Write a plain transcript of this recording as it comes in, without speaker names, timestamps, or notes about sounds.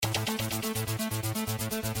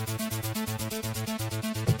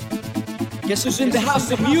Guess who's in the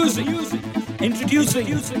house of music? Introducing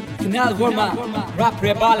Kunal, Verma,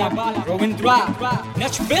 Rapperiya, Baalam, Ravindra,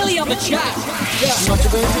 Nach Belli on the chat. Yeah.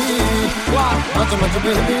 Nach Belli, One, Nach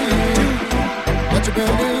Belli, Nach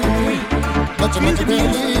Belli, three, Nach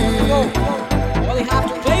Belli. All you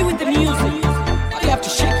have to play with the music.